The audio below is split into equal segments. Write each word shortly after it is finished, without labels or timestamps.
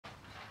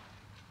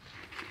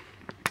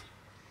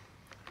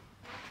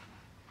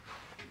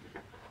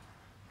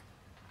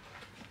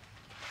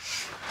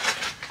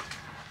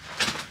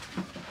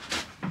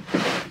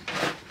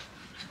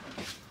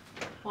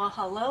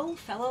Well, hello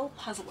fellow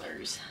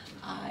puzzlers.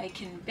 I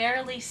can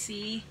barely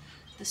see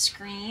the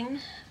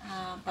screen,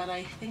 but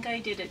I think I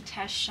did a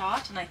test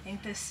shot and I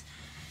think this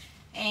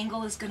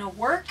angle is gonna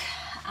work.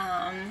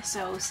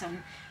 So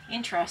some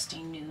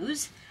interesting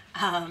news.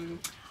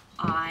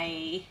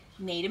 I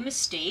made a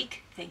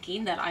mistake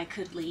thinking that I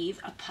could leave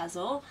a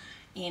puzzle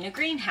in a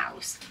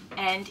greenhouse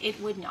and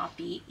it would not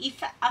be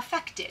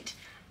affected.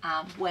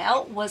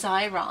 Well, was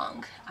I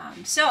wrong?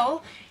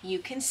 So you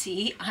can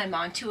see I'm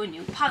onto a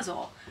new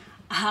puzzle.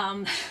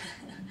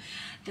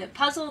 The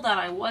puzzle that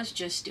I was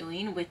just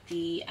doing with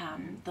the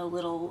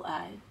little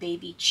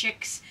baby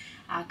chicks,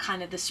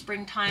 kind of the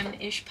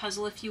springtime-ish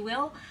puzzle, if you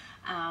will.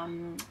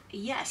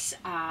 Yes,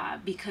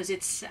 because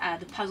it's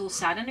the puzzle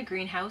sat in a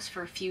greenhouse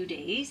for a few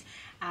days,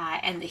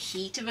 and the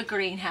heat of a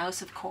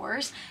greenhouse, of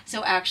course.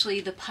 So actually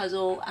the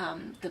puzzle,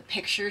 the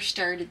picture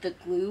started, the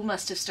glue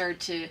must have started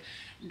to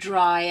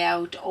dry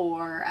out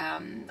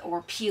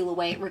or peel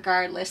away.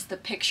 Regardless, the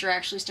picture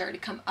actually started to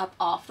come up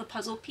off the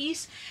puzzle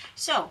piece.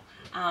 So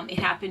it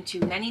happened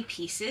to many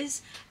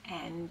pieces,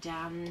 and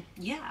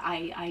yeah,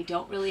 I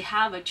don't really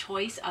have a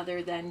choice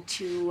other than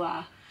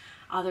to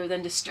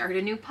start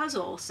a new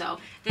puzzle. So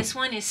this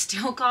one is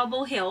still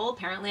Cobble Hill.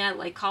 Apparently I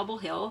like Cobble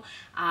Hill,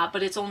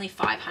 but it's only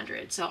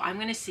 500. So I'm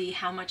gonna see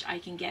how much I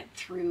can get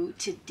through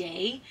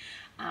today,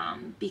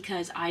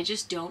 because I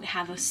just don't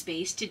have a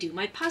space to do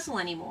my puzzle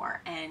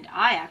anymore. And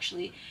I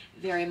actually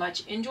very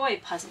much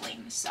enjoy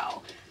puzzling.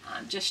 So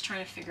I'm just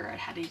trying to figure out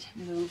how to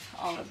move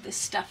all of this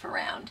stuff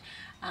around.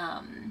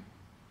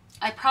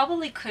 I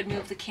probably could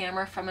move the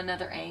camera from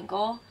another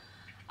angle.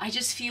 I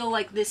just feel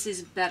like this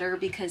is better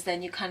because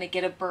then you kind of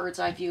get a bird's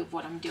eye view of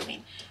what I'm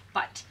doing.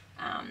 But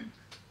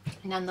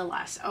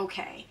nonetheless,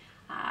 okay.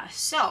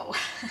 So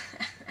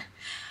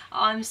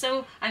I'm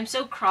so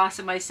cross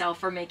at myself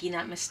for making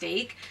that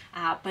mistake.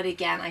 But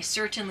again, I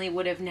certainly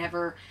would have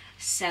never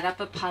set up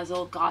a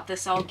puzzle, got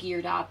this all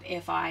geared up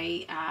if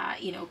I,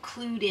 you know,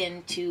 clued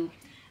into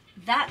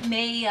that.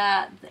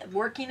 May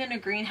working in a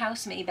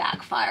greenhouse may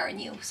backfire on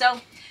you. So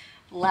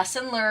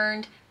lesson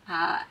learned.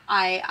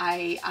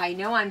 I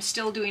know I'm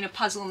still doing a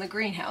puzzle in the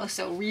greenhouse,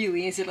 so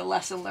really is it a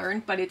lesson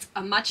learned, but it's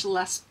a much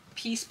less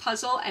piece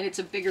puzzle and it's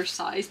a bigger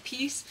size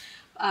piece,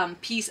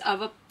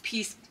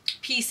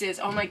 pieces.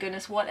 Oh my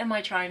goodness, what am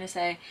I trying to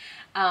say?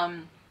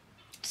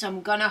 So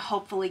I'm gonna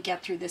hopefully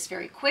get through this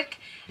very quick,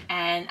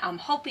 and I'm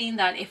hoping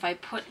that if I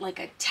put like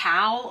a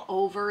towel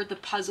over the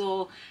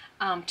puzzle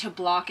to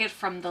block it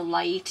from the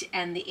light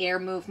and the air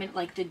movement,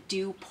 like the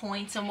dew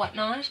points and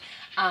whatnot,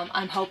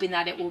 I'm hoping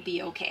that it will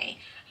be okay.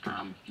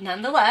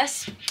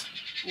 Nonetheless,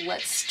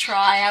 let's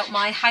try out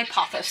my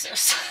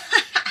hypothesis.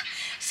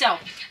 So,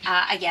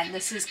 again,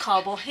 this is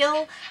Cobble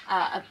Hill,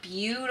 a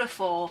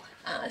beautiful,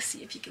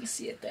 see if you can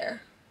see it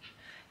there,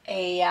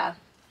 a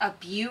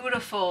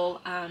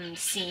beautiful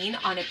scene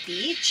on a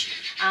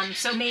beach.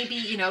 So maybe,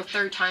 you know,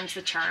 third time's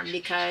the charm,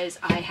 because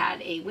I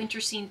had a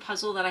winter scene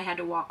puzzle that I had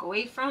to walk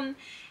away from,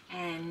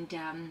 and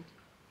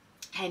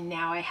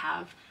now I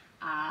have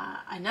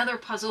another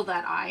puzzle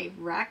that I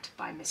wrecked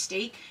by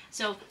mistake.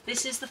 So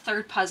this is the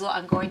third puzzle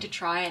I'm going to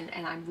try,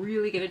 and I'm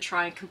really going to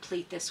try and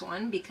complete this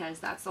one, because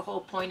that's the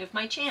whole point of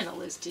my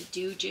channel, is to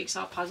do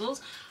jigsaw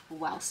puzzles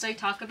whilst I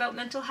talk about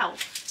mental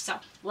health. So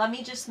let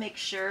me just make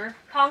sure.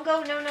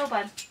 Congo, no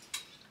bud.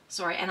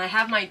 Sorry, and I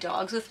have my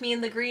dogs with me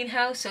in the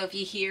greenhouse, so if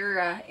you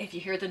hear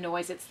the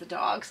noise, it's the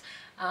dogs.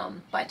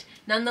 But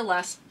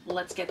nonetheless,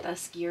 let's get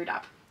this geared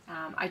up.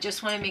 I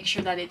just want to make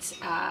sure that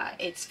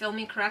it's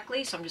filming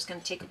correctly, so I'm just going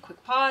to take a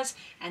quick pause,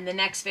 and the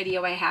next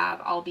video I have,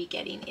 I'll be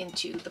getting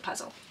into the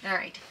puzzle. All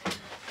right.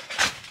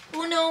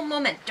 Uno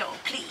momento,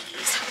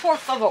 please. Por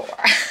favor.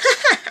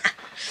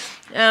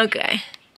 Okay.